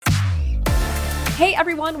Hey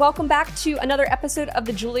everyone, welcome back to another episode of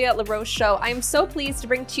the Julia LaRose Show. I am so pleased to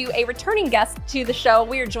bring to you a returning guest to the show.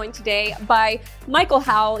 We are joined today by Michael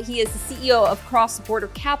Howell. He is the CEO of Cross Border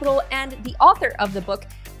Capital and the author of the book,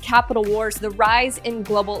 Capital Wars, The Rise in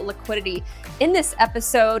Global Liquidity. In this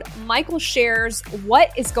episode, Michael shares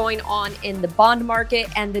what is going on in the bond market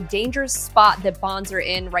and the dangerous spot that bonds are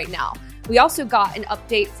in right now. We also got an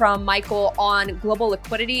update from Michael on global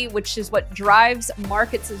liquidity, which is what drives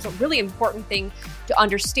markets. Is a really important thing to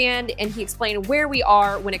understand. And he explained where we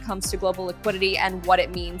are when it comes to global liquidity and what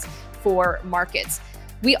it means for markets.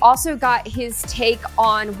 We also got his take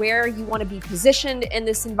on where you want to be positioned in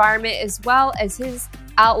this environment, as well as his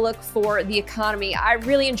outlook for the economy. I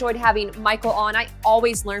really enjoyed having Michael on. I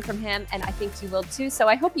always learn from him, and I think you will too. So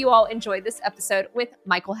I hope you all enjoyed this episode with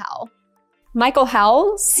Michael Howell. Michael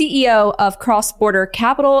Howell, CEO of Cross Border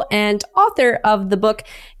Capital and author of the book,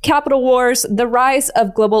 Capital Wars, The Rise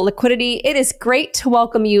of Global Liquidity. It is great to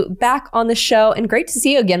welcome you back on the show and great to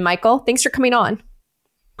see you again, Michael. Thanks for coming on.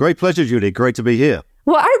 Great pleasure, Judy. Great to be here.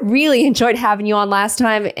 Well, I really enjoyed having you on last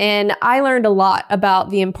time, and I learned a lot about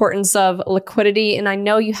the importance of liquidity, and I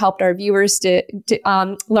know you helped our viewers to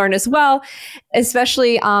learn as well,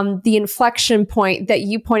 especially the inflection point that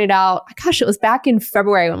you pointed out. Gosh, it was back in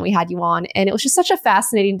February when we had you on, and it was just such a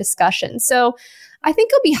fascinating discussion. So I think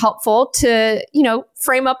it'll be helpful to,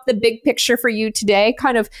 frame up the big picture for you today,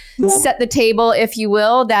 kind of set the table, if you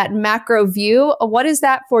will, that macro view. What is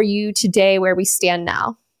that for you today, where we stand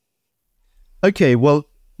now? Okay, well,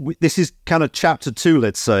 this is kind of chapter 2,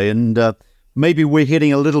 let's say, and maybe we're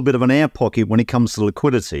hitting a little bit of an air pocket when it comes to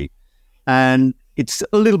liquidity. And it's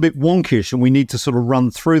a little bit wonkish, and we need to sort of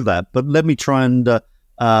run through that. But let me try and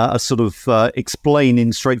explain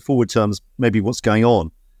in straightforward terms maybe what's going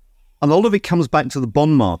on. And a lot of it comes back to the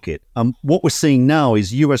bond market. What we're seeing now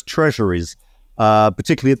is US Treasuries,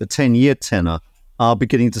 particularly at the 10-year tenor, are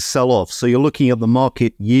beginning to sell off. So you're looking at the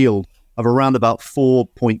market yield of around about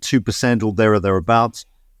 4.2% or there or thereabouts.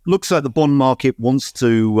 Looks like the bond market wants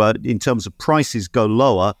to, in terms of prices, go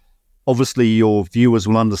lower. Obviously, your viewers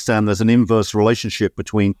will understand there's an inverse relationship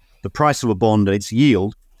between the price of a bond and its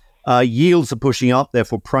yield. Yields are pushing up,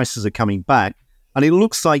 therefore prices are coming back. And it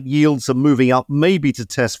looks like yields are moving up maybe to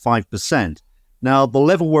test 5%. Now, the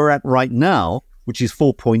level we're at right now, which is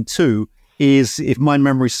 4.2, is, if my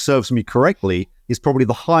memory serves me correctly, is probably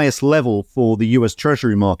the highest level for the US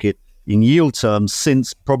Treasury market in yield terms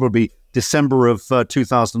since probably December of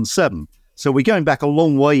 2007. So we're going back a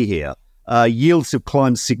long way here. Yields have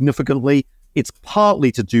climbed significantly. It's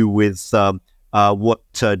partly to do with what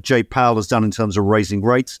Jay Powell has done in terms of raising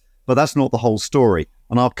rates, but that's not the whole story,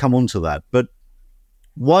 and I'll come on to that. But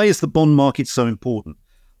why is the bond market so important?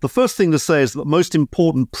 The first thing to say is that the most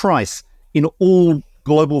important price in all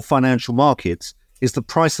global financial markets is the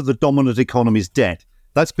price of the dominant economy's debt.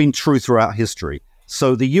 That's been true throughout history.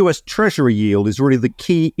 So the US Treasury yield is really the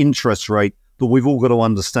key interest rate that we've all got to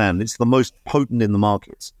understand. It's the most potent in the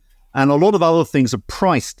markets. And a lot of other things are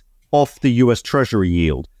priced off the US Treasury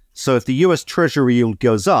yield. So if the US Treasury yield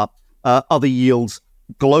goes up, other yields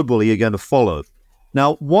globally are going to follow.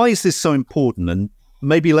 Now, why is this so important? And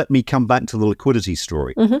maybe let me come back to the liquidity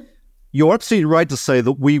story. Mm-hmm. You're absolutely right to say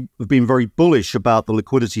that we have been very bullish about the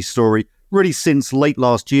liquidity story really since late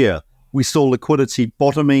last year. We saw liquidity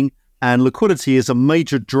bottoming, and liquidity is a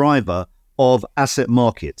major driver of asset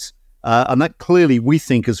markets. And that clearly, we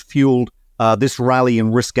think, has fueled this rally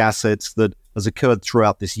in risk assets that has occurred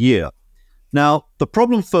throughout this year. Now, the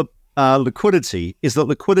problem for liquidity is that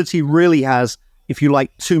liquidity really has, if you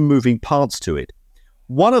like, two moving parts to it.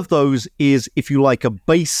 One of those is, if you like, a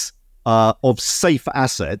base of safe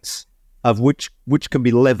assets of which can be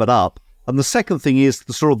levered up. And the second thing is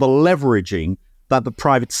the sort of the leveraging that the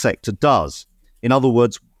private sector does. In other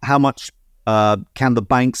words, how much can the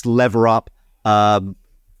banks lever up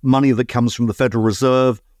money that comes from the Federal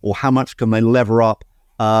Reserve, or how much can they lever up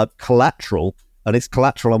collateral? And it's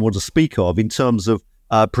collateral I want to speak of in terms of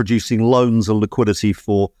producing loans and liquidity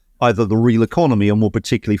for either the real economy or more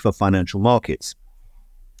particularly for financial markets.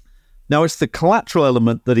 Now, it's the collateral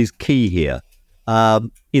element that is key here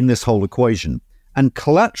in this whole equation. And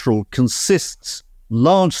collateral consists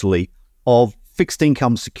largely of fixed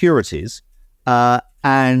income securities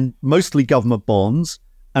and mostly government bonds,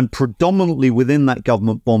 and predominantly within that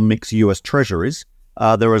government bond mix, US Treasuries.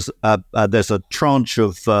 There's a tranche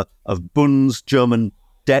of Bunds, German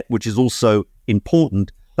debt, which is also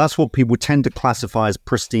important. That's what people tend to classify as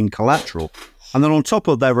pristine collateral. And then on top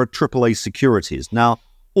of that, there are AAA securities. Now,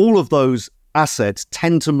 all of those assets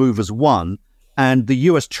tend to move as one, and the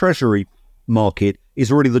US Treasury market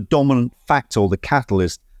is really the dominant factor, or the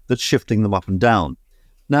catalyst, that's shifting them up and down.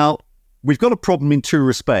 Now, we've got a problem in two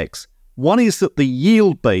respects. One is that the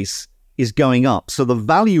yield base is going up. So the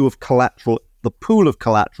value of collateral, the pool of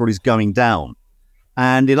collateral is going down.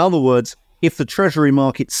 And in other words, if the treasury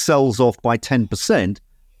market sells off by 10%,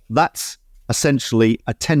 that's essentially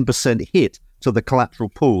a 10% hit to the collateral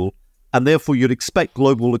pool. And therefore, you'd expect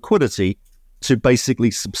global liquidity to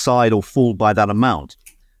basically subside or fall by that amount.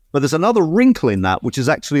 But there's another wrinkle in that, which is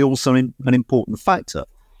actually also an important factor.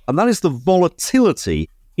 And that is the volatility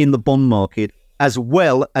in the bond market as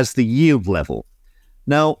well as the yield level.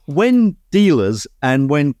 Now, when dealers and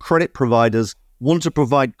when credit providers want to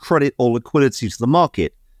provide credit or liquidity to the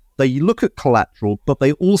market, they look at collateral, but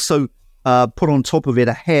they also put on top of it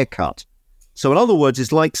a haircut. So in other words,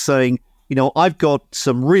 it's like saying, I've got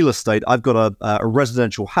some real estate. I've got a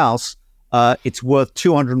residential house. It's worth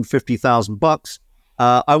 $250,000.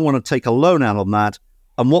 I want to take a loan out on that.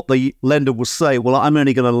 And what the lender will say, well, I'm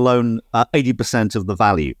only going to loan 80% of the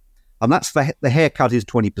value. And that's the haircut is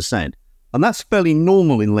 20%. And that's fairly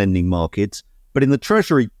normal in lending markets. But in the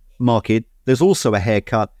treasury market, there's also a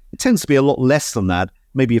haircut. It tends to be a lot less than that,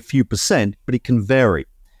 maybe a few percent, but it can vary.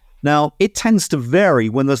 Now, it tends to vary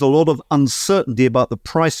when there's a lot of uncertainty about the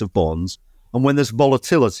price of bonds and when there's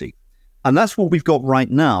volatility. And that's what we've got right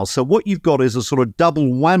now. So what you've got is a sort of double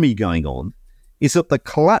whammy going on, is that the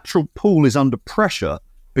collateral pool is under pressure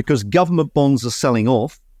because government bonds are selling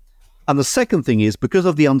off. And the second thing is, because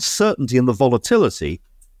of the uncertainty and the volatility,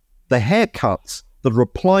 the haircuts that are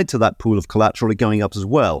applied to that pool of collateral are going up as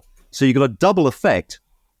well. So you've got a double effect,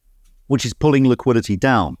 which is pulling liquidity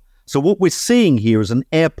down. So what we're seeing here is an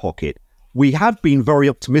air pocket. We have been very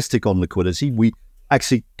optimistic on liquidity. We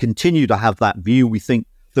actually continue to have that view. We think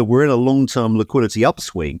that we're in a long-term liquidity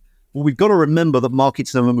upswing. Well, we've got to remember that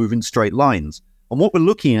markets never move in straight lines. And what we're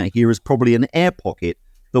looking at here is probably an air pocket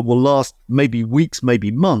that will last maybe weeks,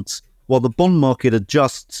 maybe months, while the bond market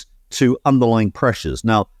adjusts to underlying pressures.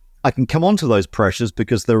 Now, I can come on to those pressures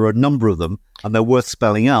because there are a number of them and they're worth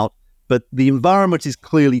spelling out, but the environment is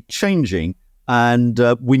clearly changing and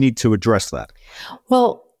we need to address that.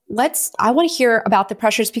 Well, I want to hear about the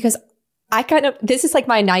pressures because this is like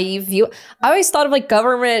my naive view. I always thought of like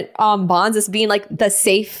government bonds as being like the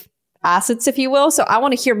safe assets, if you will. So I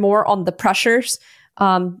want to hear more on the pressures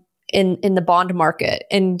in the bond market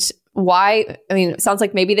and why. I mean, it sounds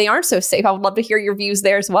like maybe they aren't so safe. I would love to hear your views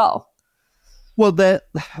there as well. Well,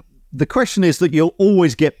 the question is that you'll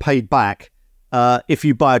always get paid back if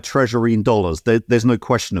you buy a treasury in dollars. There's no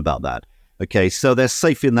question about that. Okay, so they're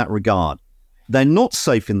safe in that regard. They're not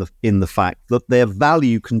safe in the fact that their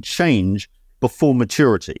value can change before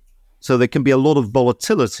maturity. So there can be a lot of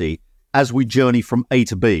volatility as we journey from A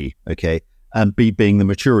to B, okay, and B being the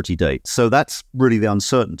maturity date. So that's really the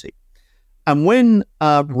uncertainty. And when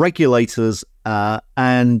regulators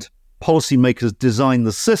and policymakers design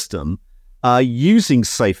the system using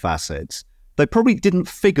safe assets, they probably didn't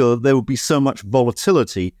figure there would be so much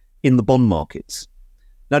volatility in the bond markets.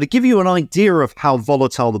 Now, to give you an idea of how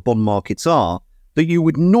volatile the bond markets are, that you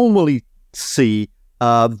would normally see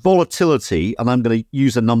volatility, and I'm going to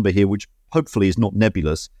use a number here, which hopefully is not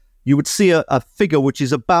nebulous, you would see a figure which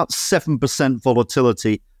is about 7%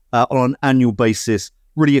 volatility on an annual basis,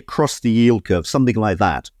 really across the yield curve, something like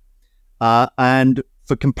that. And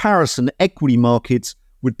for comparison, equity markets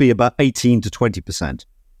would be about 18 to 20%.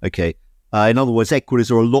 Okay. In other words, equities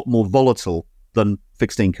are a lot more volatile than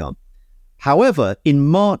fixed income. However, in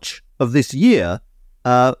March of this year,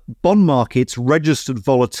 bond markets registered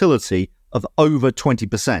volatility of over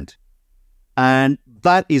 20%. And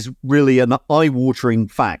that is really an eye-watering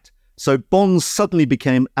fact. So bonds suddenly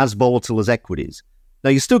became as volatile as equities. Now,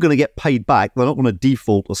 you're still going to get paid back. They're not going to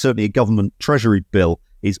default, or certainly a government treasury bill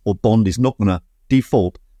or bond is not going to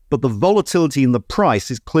default. But the volatility in the price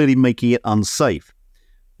is clearly making it unsafe.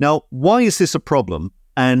 Now, why is this a problem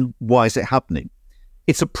and why is it happening?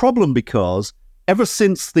 It's a problem because ever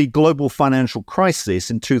since the global financial crisis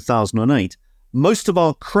in 2008, most of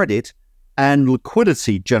our credit and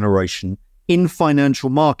liquidity generation in financial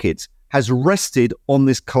markets has rested on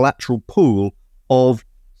this collateral pool of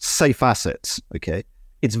safe assets, okay?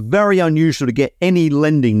 It's very unusual to get any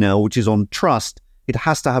lending now which is on trust. It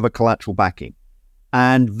has to have a collateral backing.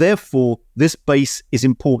 And therefore, this base is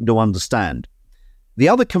important to understand. The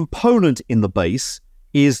other component in the base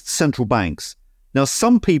is central banks. Now,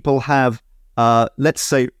 some people have, let's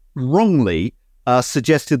say, wrongly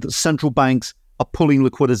suggested that central banks are pulling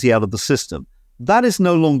liquidity out of the system. That is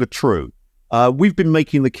no longer true. We've been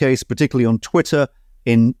making the case, particularly on Twitter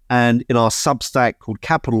and in our Substack called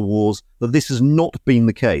Capital Wars, that this has not been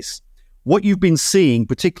the case. What you've been seeing,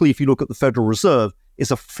 particularly if you look at the Federal Reserve,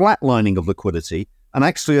 is a flatlining of liquidity and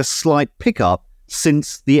actually a slight pickup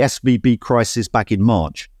since the SVB crisis back in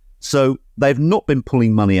March. So they've not been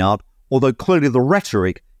pulling money out, although clearly the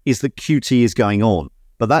rhetoric is that QT is going on.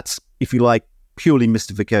 But that's, if you like, purely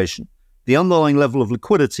mystification. The underlying level of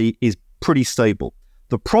liquidity is pretty stable.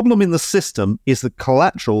 The problem in the system is that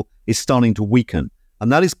collateral is starting to weaken,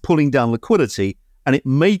 and that is pulling down liquidity, and it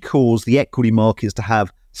may cause the equity markets to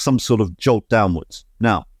have some sort of jolt downwards.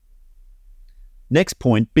 Now, next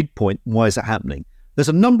point, big point, why is it happening? There's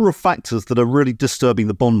a number of factors that are really disturbing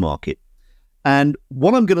the bond market. And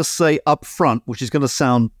what I'm going to say up front, which is going to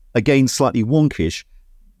sound, again, slightly wonkish,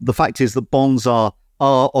 the fact is that bonds are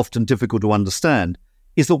often difficult to understand,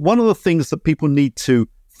 is that one of the things that people need to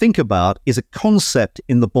think about is a concept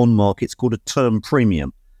in the bond markets called a term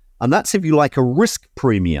premium. And that's, if you like, a risk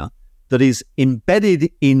premium that is embedded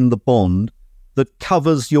in the bond that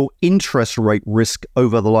covers your interest rate risk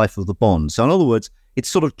over the life of the bond. So in other words, it's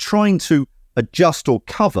sort of trying to adjust or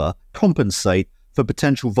compensate for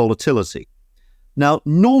potential volatility. Now,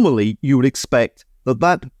 normally you would expect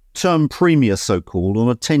that term premium, so-called, on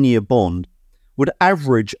a 10-year bond would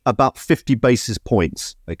average about 50 basis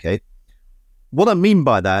points, okay? What I mean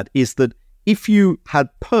by that is that if you had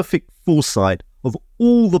perfect foresight of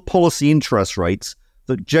all the policy interest rates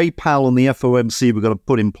that Jay Powell and the FOMC were going to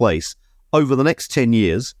put in place over the next 10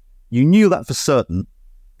 years, you knew that for certain,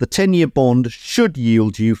 the 10-year bond should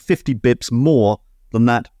yield you 50 bips more than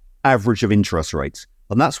that average of interest rates.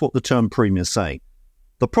 And that's what the term premium is saying.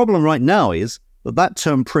 The problem right now is that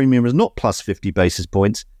term premium is not plus 50 basis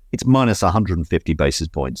points, it's minus 150 basis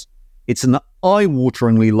points. It's an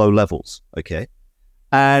eye-wateringly low levels, okay?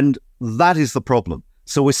 And that is the problem.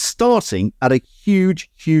 So we're starting at a huge,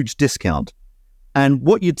 huge discount. And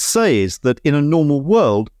what you'd say is that in a normal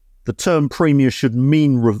world, the term premium should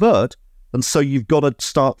mean revert. And so you've got to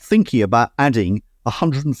start thinking about adding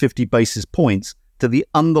 150 basis points to the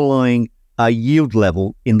underlying yield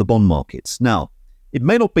level in the bond markets. Now, it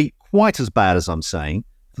may not be quite as bad as I'm saying,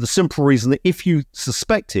 for the simple reason that if you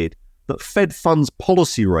suspected that Fed funds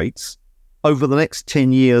policy rates over the next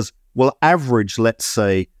 10 years will average, let's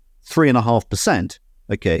say, 3.5%,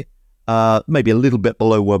 okay, maybe a little bit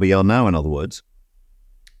below where we are now, in other words,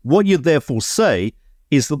 what you'd therefore say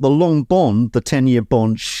is that the long bond, the 10-year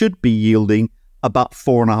bond, should be yielding about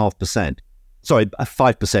 4.5%. Sorry,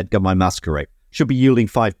 5%, get my maths correct. Should be yielding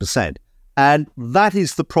 5%. And that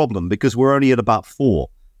is the problem because we're only at about 4%.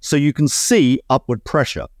 So you can see upward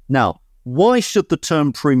pressure. Now, why should the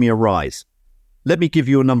term premium rise? Let me give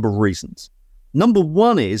you a number of reasons. Number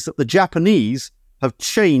one is that the Japanese have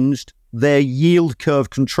changed their yield curve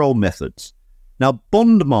control methods. Now,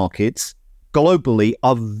 bond markets globally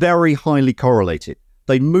are very highly correlated.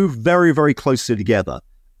 They move very, very closely together,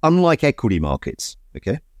 unlike equity markets,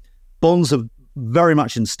 okay? Bonds are very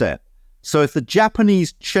much in step. So if the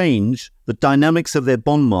Japanese change the dynamics of their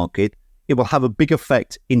bond market, it will have a big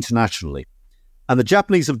effect internationally. And the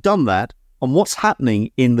Japanese have done that. And what's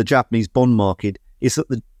happening in the Japanese bond market is that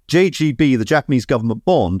the JGB, the Japanese government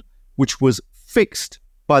bond, which was fixed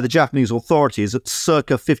by the Japanese authorities at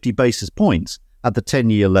circa 50 basis points at the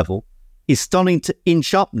 10-year level, is starting to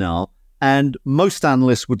inch up now. And most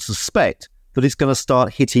analysts would suspect that it's going to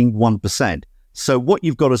start hitting 1%. So what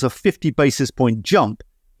you've got is a 50 basis point jump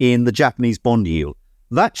in the Japanese bond yield.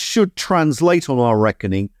 That should translate on our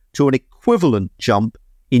reckoning to an equivalent jump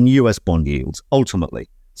in US bond yields, ultimately.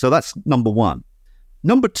 So that's number one.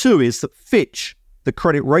 Number two is that Fitch, the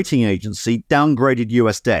credit rating agency, downgraded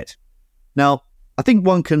US debt. Now, I think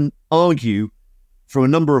one can argue from a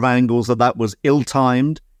number of angles that was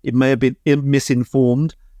ill-timed, it may have been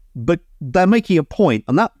misinformed, but they're making a point,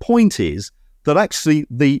 and that point is that actually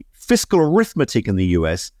the fiscal arithmetic in the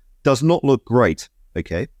US does not look great,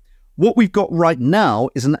 okay? What we've got right now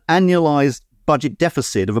is an annualized budget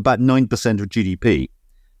deficit of about 9% of GDP.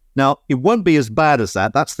 Now, it won't be as bad as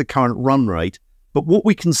that. That's the current run rate. But what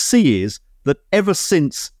we can see is that ever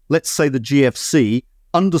since, let's say, the GFC,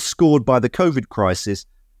 underscored by the COVID crisis,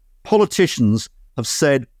 politicians have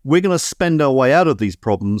said, we're going to spend our way out of these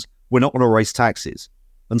problems. We're not going to raise taxes.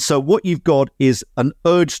 And so what you've got is an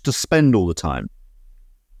urge to spend all the time.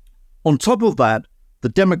 On top of that, the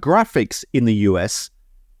demographics in the US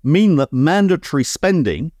mean that mandatory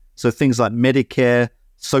spending, so things like Medicare,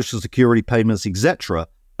 Social Security payments, etc.,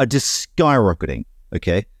 are just skyrocketing,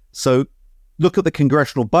 okay? So look at the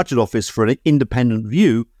Congressional Budget Office for an independent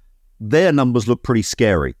view. Their numbers look pretty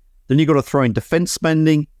scary. Then you've got to throw in defense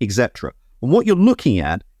spending, etc. And what you're looking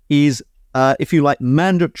at is, if you like,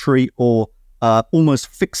 mandatory or almost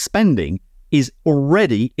fixed spending is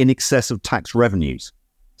already in excess of tax revenues.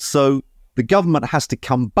 So the government has to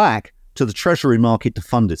come back to the treasury market to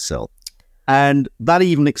fund itself. And that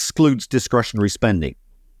even excludes discretionary spending.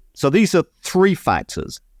 So these are three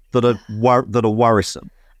factors that are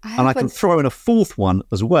worrisome. And I can throw in a fourth one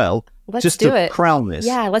as well, just to crown this.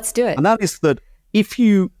 Yeah, let's do it. And that is that if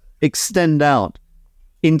you extend out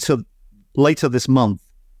into later this month,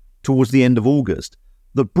 towards the end of August,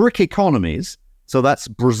 the BRIC economies, so that's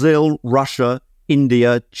Brazil, Russia,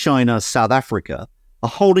 India, China, South Africa, are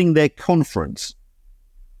holding their conference.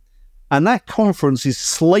 And that conference is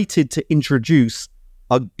slated to introduce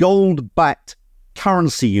a gold-backed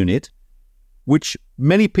currency unit, which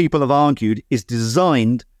many people have argued is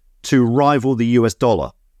designed to rival the US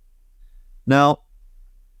dollar. Now,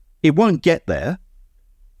 it won't get there,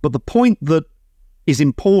 but the point that is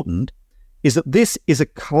important is that this is a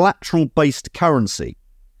collateral-based currency.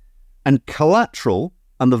 And collateral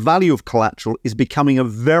and the value of collateral is becoming a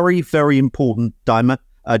very, very important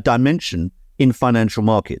dimension in financial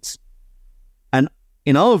markets. And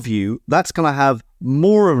in our view, that's going to have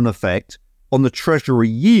more of an effect on the treasury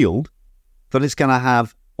yield than it's going to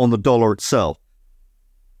have on the dollar itself.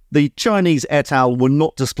 The Chinese et al. Will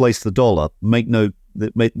not displace the dollar.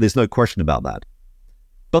 There's no question about that.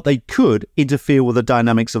 But they could interfere with the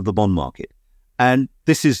dynamics of the bond market. And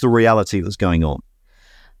this is the reality that's going on.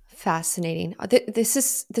 Fascinating. This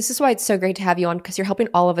is why it's so great to have you on, because you're helping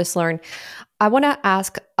all of us learn. I want to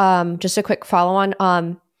ask just a quick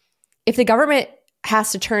follow-on. If the government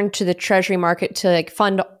has to turn to the treasury market to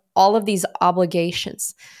fund all of these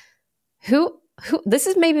obligations, who this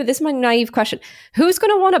is my naive question. Who's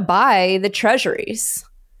going to want to buy the treasuries?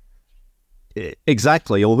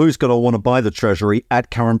 Exactly. Or who's going to want to buy the treasury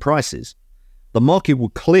at current prices? The market will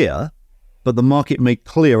clear, but the market may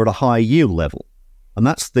clear at a higher yield level. And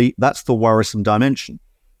that's the worrisome dimension.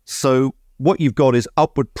 So what you've got is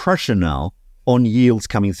upward pressure now on yields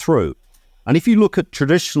coming through. And if you look at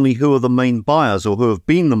traditionally who are the main buyers or who have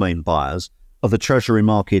been the main buyers of the treasury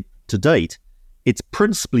market to date, it's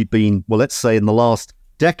principally been, well, let's say in the last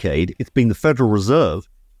decade, it's been the Federal Reserve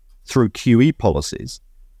through QE policies.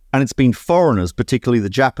 And it's been foreigners, particularly the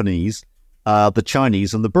Japanese, the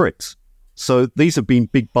Chinese and the BRICS. So these have been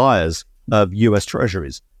big buyers of US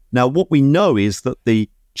treasuries. Now, what we know is that the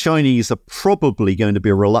Chinese are probably going to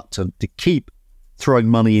be reluctant to keep throwing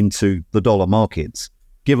money into the dollar markets,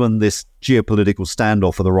 given this geopolitical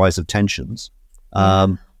standoff or the rise of tensions.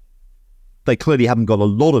 They clearly haven't got a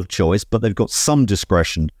lot of choice, but they've got some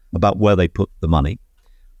discretion about where they put the money.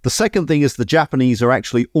 The second thing is the Japanese are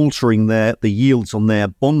actually altering the yields on their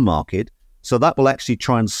bond market. So that will actually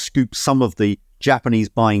try and scoop some of the Japanese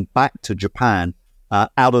buying back to Japan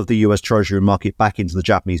out of the US Treasury market back into the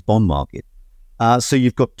Japanese bond market. So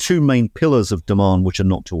you've got two main pillars of demand which are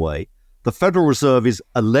knocked away. The Federal Reserve is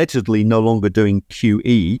allegedly no longer doing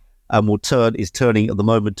QE and is turning at the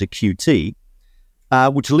moment to QT,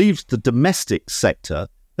 which leaves the domestic sector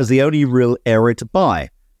as the only real area to buy.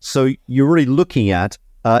 So you're really looking at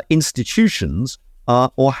institutions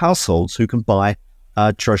or households who can buy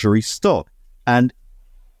treasury stock. And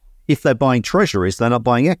if they're buying treasuries, they're not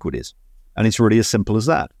buying equities. And it's really as simple as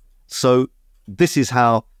that. So this is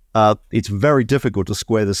how it's very difficult to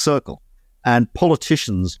square the circle. And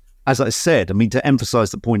politicians, as I said, to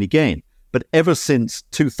emphasize the point again, but ever since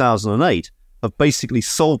 2008, have basically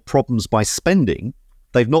solved problems by spending.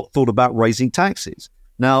 They've not thought about raising taxes.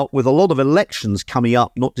 Now, with a lot of elections coming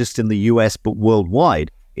up, not just in the US, but worldwide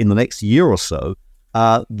in the next year or so,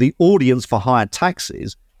 the audience for higher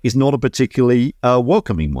taxes is not a particularly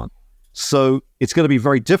welcoming one. So it's going to be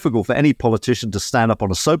very difficult for any politician to stand up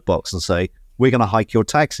on a soapbox and say, we're going to hike your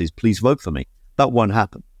taxes, please vote for me. That won't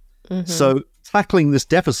happen. Mm-hmm. So tackling this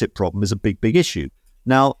deficit problem is a big, big issue.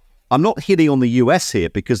 Now, I'm not hitting on the US here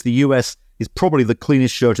because the US is probably the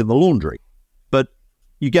cleanest shirt in the laundry. But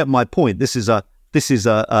you get my point. This is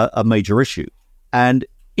a major issue. And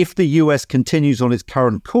if the US continues on its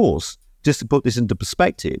current course, just to put this into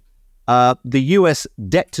perspective, the US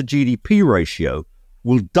debt to GDP ratio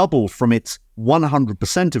will double from its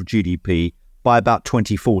 100% of GDP by about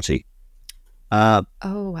 2040. Oh,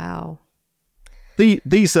 wow.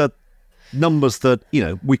 These are numbers that,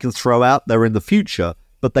 we can throw out there in the future,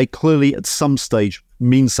 but they clearly at some stage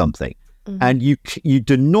mean something. Mm-hmm. And you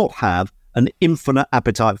do not have an infinite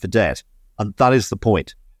appetite for debt. And that is the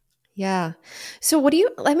point. Yeah. So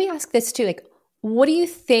let me ask this too, what do you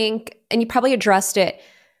think, and you probably addressed it,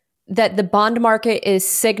 that the bond market is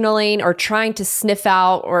signaling or trying to sniff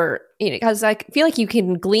out, or, because I feel like you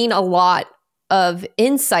can glean a lot of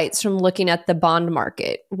insights from looking at the bond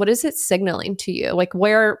market. What is it signaling to you?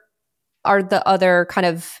 Where are the other kind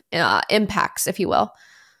of impacts, if you will?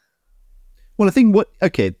 Well, I think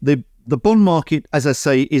the bond market, as I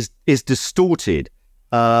say, is distorted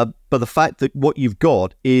but the fact that what you've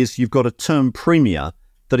got a term premia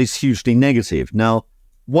that is hugely negative. Now,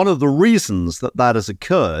 one of the reasons that has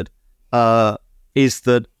occurred is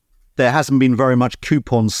that there hasn't been very much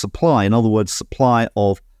coupon supply. In other words, supply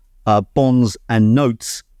of bonds and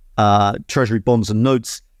notes, treasury bonds and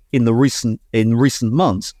notes in recent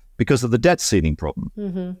months because of the debt ceiling problem.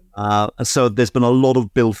 And so there's been a lot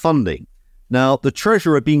of bill funding. Now, the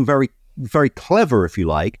Treasury are being very, very clever, if you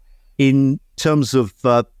like, in terms of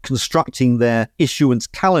constructing their issuance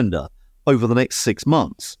calendar over the next 6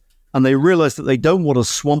 months. And they realize that they don't want to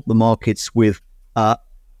swamp the markets with a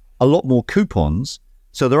lot more coupons.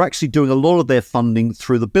 So they're actually doing a lot of their funding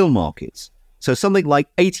through the bill markets. So something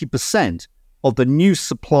like 80% of the new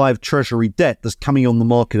supply of Treasury debt that's coming on the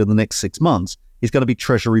market in the next 6 months is going to be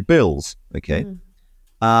Treasury bills, okay?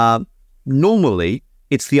 Normally,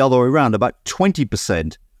 it's the other way around. About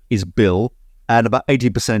 20% is bill and about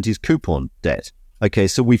 80% is coupon debt, okay?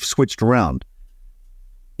 So we've switched around.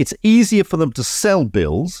 It's easier for them to sell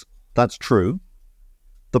bills, that's true.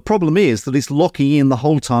 The problem is that it's locking in the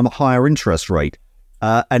whole time a higher interest rate.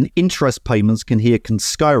 And interest payments can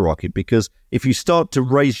skyrocket, because if you start to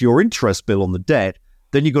raise your interest bill on the debt,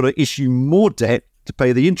 then you've got to issue more debt to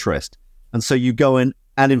pay the interest. And so you go in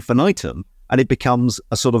ad infinitum, and it becomes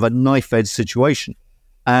a sort of a knife-edge situation.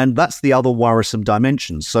 And that's the other worrisome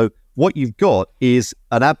dimension. So what you've got is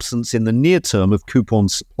an absence in the near term of coupon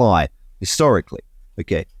supply, historically.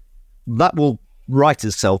 Okay, that will right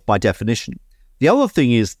itself by definition. The other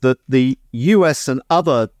thing is that the US and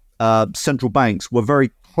other central banks were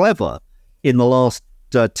very clever in the last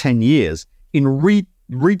 10 years in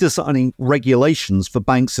redesigning regulations for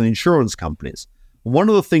banks and insurance companies. One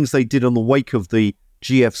of the things they did in the wake of the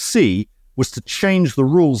GFC was to change the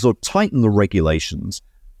rules or tighten the regulations.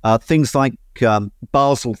 Things like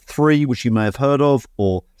Basel III, which you may have heard of,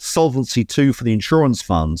 or Solvency II for the insurance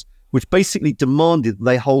funds, which basically demanded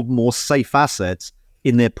they hold more safe assets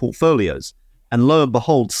in their portfolios. And lo and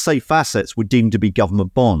behold, safe assets were deemed to be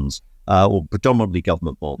government bonds, or predominantly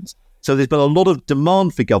government bonds. So there's been a lot of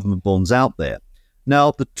demand for government bonds out there.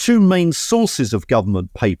 Now, the two main sources of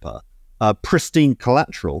government paper, pristine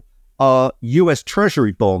collateral, are US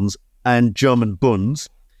Treasury bonds and German bunds.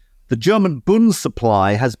 The German bund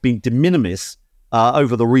supply has been de minimis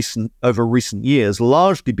over recent years,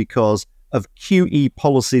 largely because of QE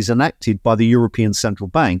policies enacted by the European Central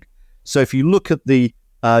Bank. So if you look at the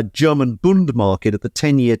German bund market at the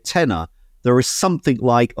 10-year tenor, there is something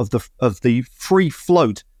like of the free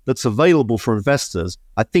float that's available for investors.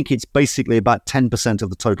 I think it's basically about 10% of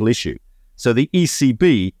the total issue. So the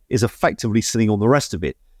ECB is effectively sitting on the rest of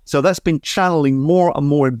it. So that's been channeling more and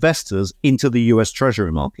more investors into the US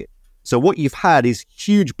Treasury market. So what you've had is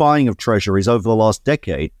huge buying of treasuries over the last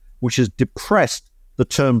decade, which has depressed the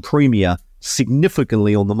term premia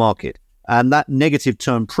significantly on the market. And that negative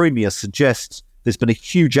term premia suggests there's been a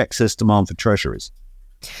huge excess demand for treasuries.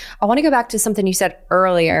 I want to go back to something you said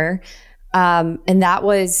earlier, and that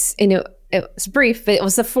was, it was brief, but it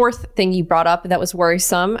was the fourth thing you brought up that was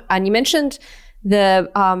worrisome. And you mentioned the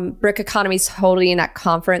BRIC economies holding that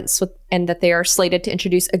conference and that they are slated to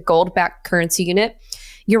introduce a gold-backed currency unit.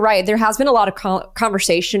 You're right. There has been a lot of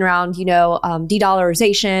conversation around,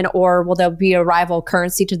 de-dollarization, or will there be a rival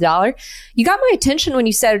currency to the dollar? You got my attention when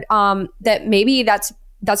you said that maybe that's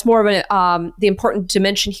more of the important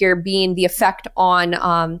dimension here being the effect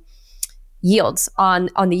on yields, on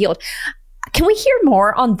the yield. Can we hear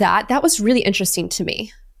more on that? That was really interesting to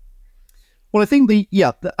me. Well, I think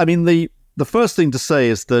the first thing to say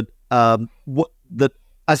is that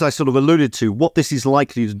as I sort of alluded to, what this is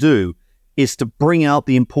likely to do is to bring out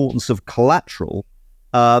the importance of collateral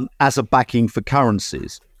as a backing for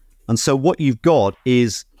currencies. And so what you've got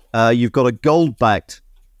is you've got a gold-backed,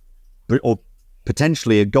 or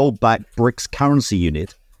potentially a gold-backed BRICS currency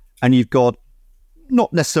unit, and you've got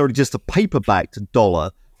not necessarily just a paper-backed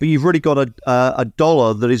dollar, but you've really got a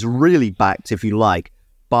dollar that is really backed, if you like,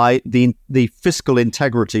 by the fiscal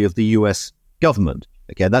integrity of the US government.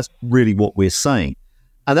 Okay, that's really what we're saying.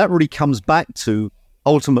 And that really comes back to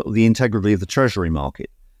ultimately the integrity of the treasury market.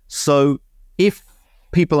 So if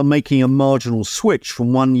people are making a marginal switch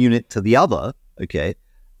from one unit to the other, okay,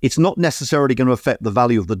 it's not necessarily going to affect the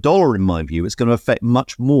value of the dollar, in my view. It's going to affect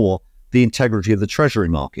much more the integrity of the treasury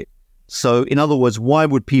market. So in other words, why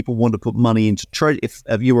would people want to put money into if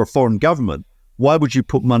you were a foreign government, why would you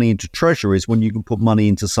put money into treasuries when you can put money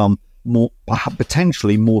into some more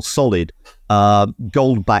potentially more solid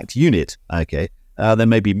gold-backed unit? Okay, there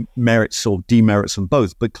may be merits or demerits from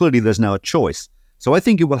both, but clearly there's now a choice. So I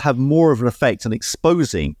think it will have more of an effect in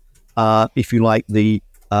exposing, if you like, the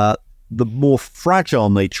the more fragile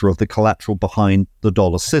nature of the collateral behind the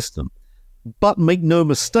dollar system. But make no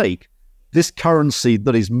mistake, this currency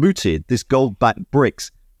that is mooted, this gold-backed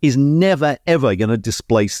BRICS, is never, ever going to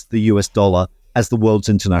displace the US dollar as the world's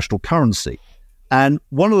international currency. And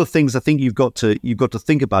one of the things I think you've got to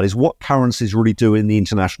think about is what currencies really do in the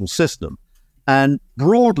international system. And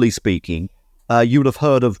broadly speaking, you would have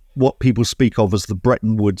heard of what people speak of as the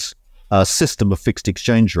Bretton Woods system of fixed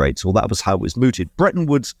exchange rates, or that was how it was mooted. Bretton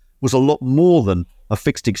Woods was a lot more than a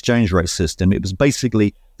fixed exchange rate system. It was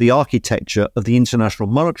basically the architecture of the international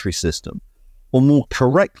monetary system, or more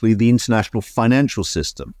correctly, the international financial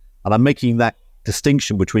system. And I'm making that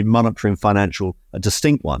distinction between monetary and financial a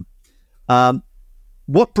distinct one.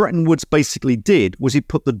 What Bretton Woods basically did was it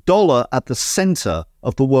put the dollar at the center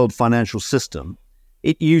of the world financial system.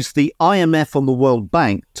 It used the IMF and the World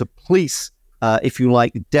Bank to police, if you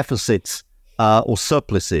like, deficits or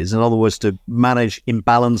surpluses, in other words, to manage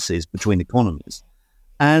imbalances between economies.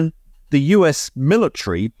 And the US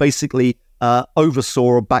military basically oversaw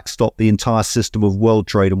or backstopped the entire system of world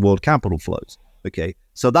trade and world capital flows. Okay,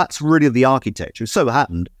 so that's really the architecture. It so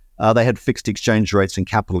happened they had fixed exchange rates and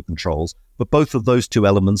capital controls, but both of those two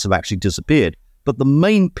elements have actually disappeared. But the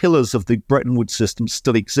main pillars of the Bretton Woods system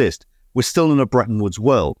still exist. We're still in a Bretton Woods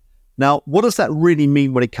world. Now, what does that really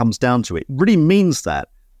mean when it comes down to it? It really means that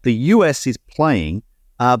the US is playing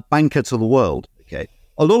banker to the world. Okay,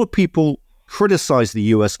 a lot of people criticize the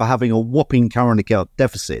US for having a whopping current account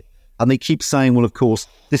deficit, and they keep saying, well, of course,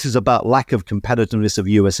 this is about lack of competitiveness of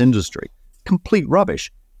US industry. Complete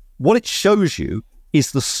rubbish. What it shows you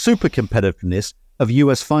is the super competitiveness of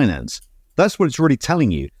US finance. That's what it's really telling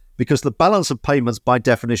you, because the balance of payments by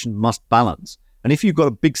definition must balance. And if you've got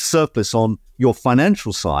a big surplus on your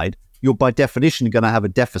financial side, you're by definition going to have a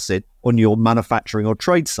deficit on your manufacturing or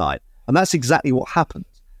trade side. And that's exactly what happens.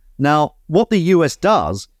 Now, what the US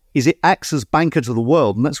does is it acts as banker to the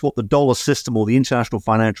world, and that's what the dollar system or the international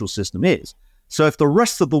financial system is. So if the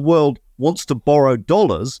rest of the world wants to borrow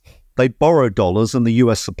dollars, they borrow dollars and the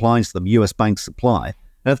US supplies them, US banks supply.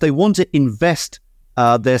 And if they want to invest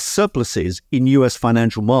their surpluses in US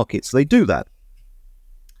financial markets, they do that.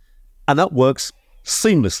 And that works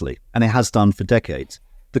seamlessly, and it has done for decades.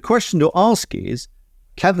 The question to ask is,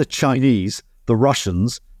 can the Chinese, the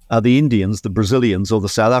Russians, the Indians, the Brazilians, or the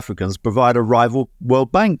South Africans provide a rival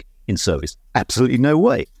World Bank in service? Absolutely no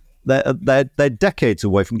way. They're decades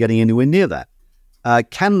away from getting anywhere near that.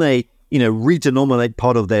 Can they, redenominate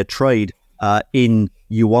part of their trade in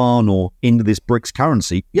yuan or into this BRICS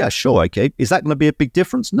currency? Yeah, sure, okay. Is that going to be a big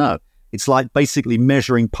difference? No. It's like basically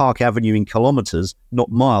measuring Park Avenue in kilometers, not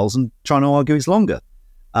miles, and trying to argue it's longer.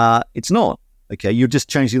 It's not. Okay, you're just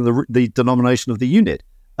changing the denomination of the unit.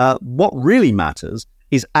 What really matters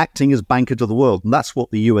is acting as banker to the world, and that's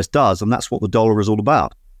what the US does, and that's what the dollar is all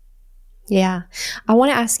about. Yeah. I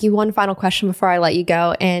want to ask you one final question before I let you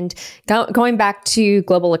go. And going back to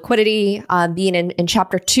global liquidity, being in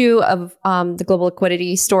chapter 2 of the global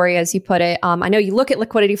liquidity story, as you put it, I know you look at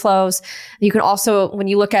liquidity flows. You can also, when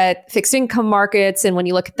you look at fixed income markets and when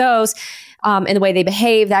you look at those and the way they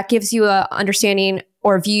behave, that gives you a understanding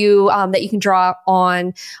or view that you can draw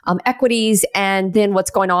on equities and then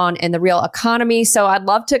what's going on in the real economy. So I'd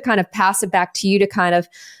love to kind of pass it back to you to kind of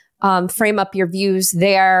frame up your views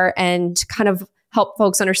there and kind of help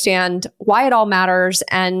folks understand why it all matters.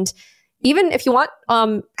 And even if you want,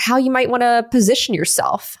 how you might want to position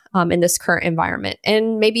yourself in this current environment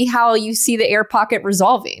and maybe how you see the air pocket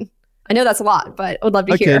resolving. I know that's a lot, but I would love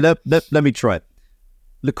to hear. Okay, let me try it.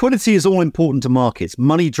 Liquidity is all important to markets.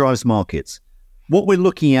 Money drives markets. What we're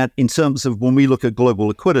looking at in terms of when we look at global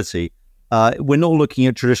liquidity, we're not looking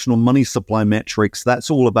at traditional money supply metrics.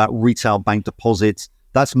 That's all about retail bank deposits.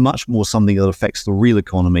 That's much more something that affects the real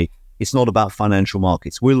economy. It's not about financial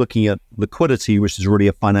markets. We're looking at liquidity, which is really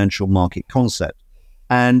a financial market concept.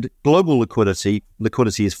 And global liquidity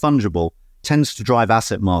is fungible, tends to drive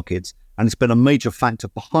asset markets, and it's been a major factor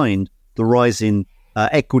behind the rise in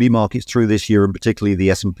equity markets through this year, and particularly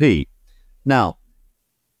the S&P. Now,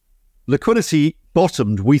 liquidity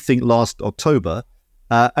bottomed, we think, last October,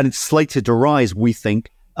 and it's slated to rise, we think,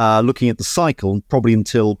 looking at the cycle, probably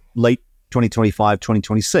until late 2025,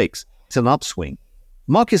 2026. It's an upswing.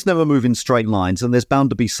 Markets never move in straight lines, and there's bound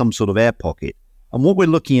to be some sort of air pocket. And what we're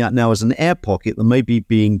looking at now is an air pocket that may be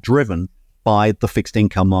being driven by the fixed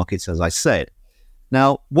income markets, as I said.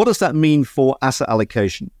 Now, what does that mean for asset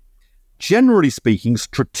allocation? Generally speaking,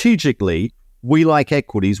 strategically, we like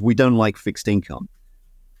equities, we don't like fixed income.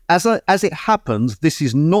 As it happens, this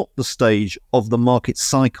is not the stage of the market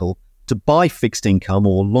cycle to buy fixed income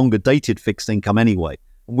or longer dated fixed income anyway.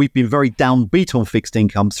 We've been very downbeat on fixed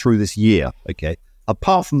income through this year, okay?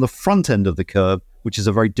 apart from the front end of the curve, which is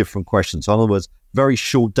a very different question. So in other words, very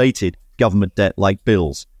short-dated government debt like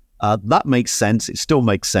bills. That makes sense. It still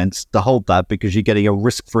makes sense to hold that because you're getting a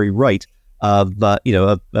risk-free rate of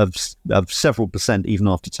several percent even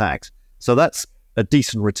after tax. So that's a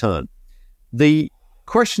decent return. The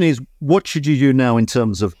question is, what should you do now in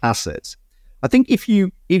terms of assets? I think if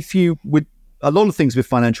you with a lot of things with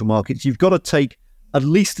financial markets, you've got to take at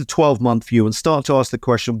least a 12-month view and start to ask the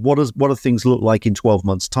question, what do things look like in 12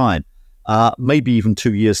 months' time? Maybe even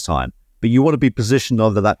 2 years' time. But you want to be positioned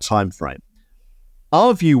over that time frame.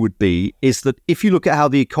 Our view would be is that if you look at how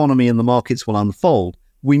the economy and the markets will unfold,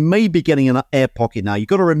 we may be getting an air pocket now. You've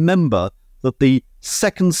got to remember that the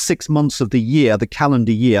second 6 months of the year, the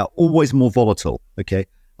calendar year, always more volatile, okay?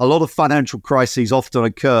 A lot of financial crises often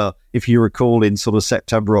occur, if you recall, in sort of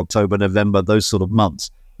September, October, November, those sort of months.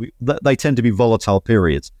 They tend to be volatile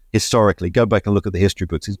periods historically. Go back and look at the history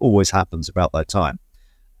books. It always happens about that time.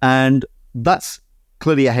 And that's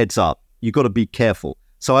clearly a heads up. You've got to be careful.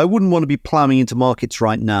 So I wouldn't want to be plowing into markets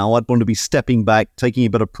right now. I'd want to be stepping back, taking a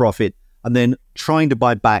bit of profit, and then trying to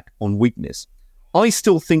buy back on weakness. I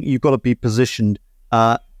still think you've got to be positioned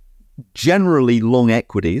generally long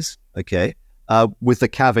equities, okay, with the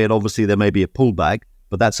caveat, obviously, there may be a pullback,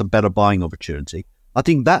 but that's a better buying opportunity. I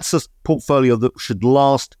think that's a portfolio that should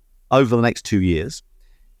last over the next 2 years.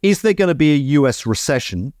 Is there going to be a US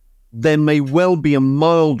recession? There may well be a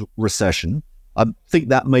mild recession. I think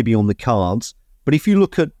that may be on the cards. But if you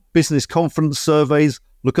look at business confidence surveys,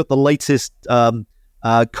 look at the latest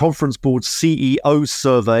Conference Board CEO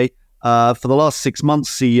survey, for the last 6 months,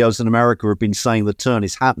 CEOs in America have been saying the turn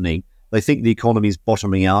is happening. They think the economy is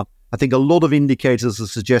bottoming out. I think a lot of indicators are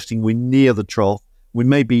suggesting we're near the trough. We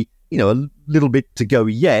may be, a little bit to go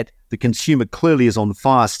yet. The consumer clearly is on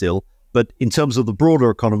fire still. But in terms of the broader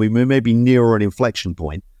economy, we may be nearer an inflection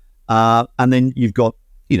point. And then you've got,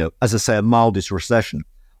 as I say, a mildest recession.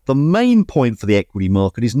 The main point for the equity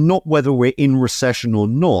market is not whether we're in recession or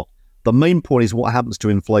not. The main point is what happens to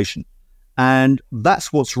inflation. And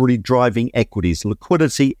that's what's really driving equities,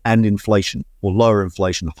 liquidity and inflation, or lower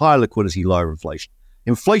inflation, higher liquidity, lower inflation.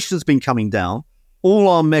 Inflation has been coming down. All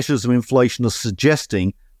our measures of inflation are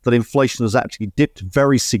suggesting that inflation has actually dipped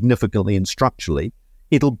very significantly and structurally.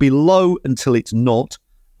 It'll be low until it's not.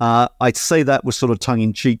 I'd say that was sort of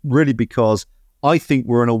tongue-in-cheek, really, because I think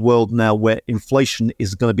we're in a world now where inflation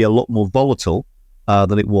is going to be a lot more volatile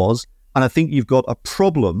than it was. And I think you've got a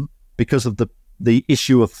problem because of the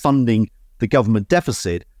issue of funding the government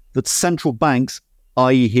deficit, that central banks,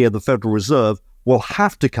 i.e. here the Federal Reserve, will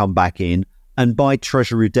have to come back in and buy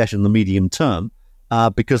Treasury debt in the medium term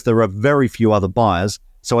because there are very few other buyers.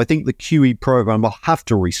 So I think the QE program will have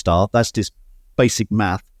to restart. That's just basic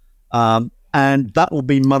math. And that will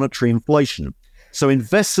be monetary inflation. So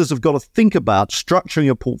investors have got to think about structuring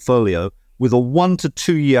a portfolio with a 1 to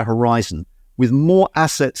 2 year horizon, with more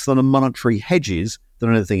assets than a monetary hedges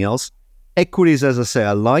than anything else. Equities, as I say,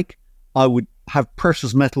 I like. I would have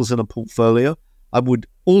precious metals in a portfolio. I would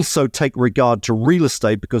also take regard to real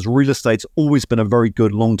estate because real estate's always been a very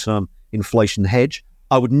good long-term inflation hedge.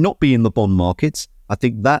 I would not be in the bond markets. I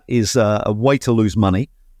think that is a way to lose money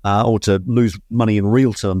or to lose money in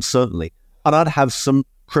real terms, certainly. And I'd have some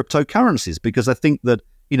cryptocurrencies because I think that,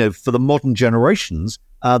 for the modern generations,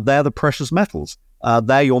 they're the precious metals.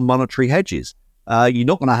 They're your monetary hedges. You're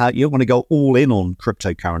not going to go all in on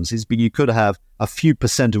cryptocurrencies, but you could have a few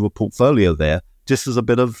percent of a portfolio there just as a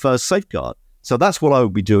bit of safeguard. So that's what I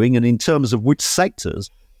would be doing. And in terms of which sectors,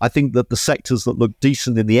 I think that the sectors that look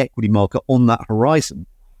decent in the equity market on that horizon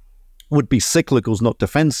would be cyclicals, not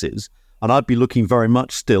defensives. And I'd be looking very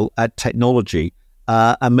much still at technology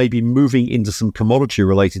and maybe moving into some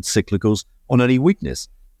commodity-related cyclicals on any weakness.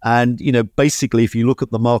 And, basically, if you look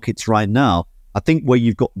at the markets right now, I think where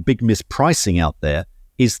you've got big mispricing out there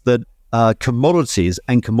is that commodities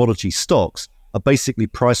and commodity stocks are basically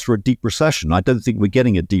priced for a deep recession. I don't think we're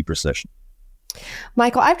getting a deep recession.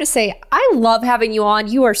 Michael, I have to say, I love having you on.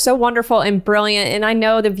 You are so wonderful and brilliant. And I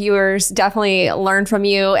know the viewers definitely learn from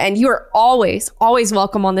you. And you are always, always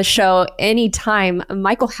welcome on the show anytime.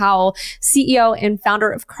 Michael Howell, CEO and founder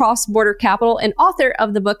of Cross Border Capital and author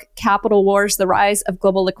of the book Capital Wars, The Rise of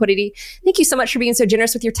Global Liquidity. Thank you so much for being so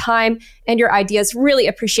generous with your time and your ideas. Really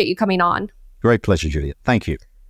appreciate you coming on. Great pleasure, Julia. Thank you.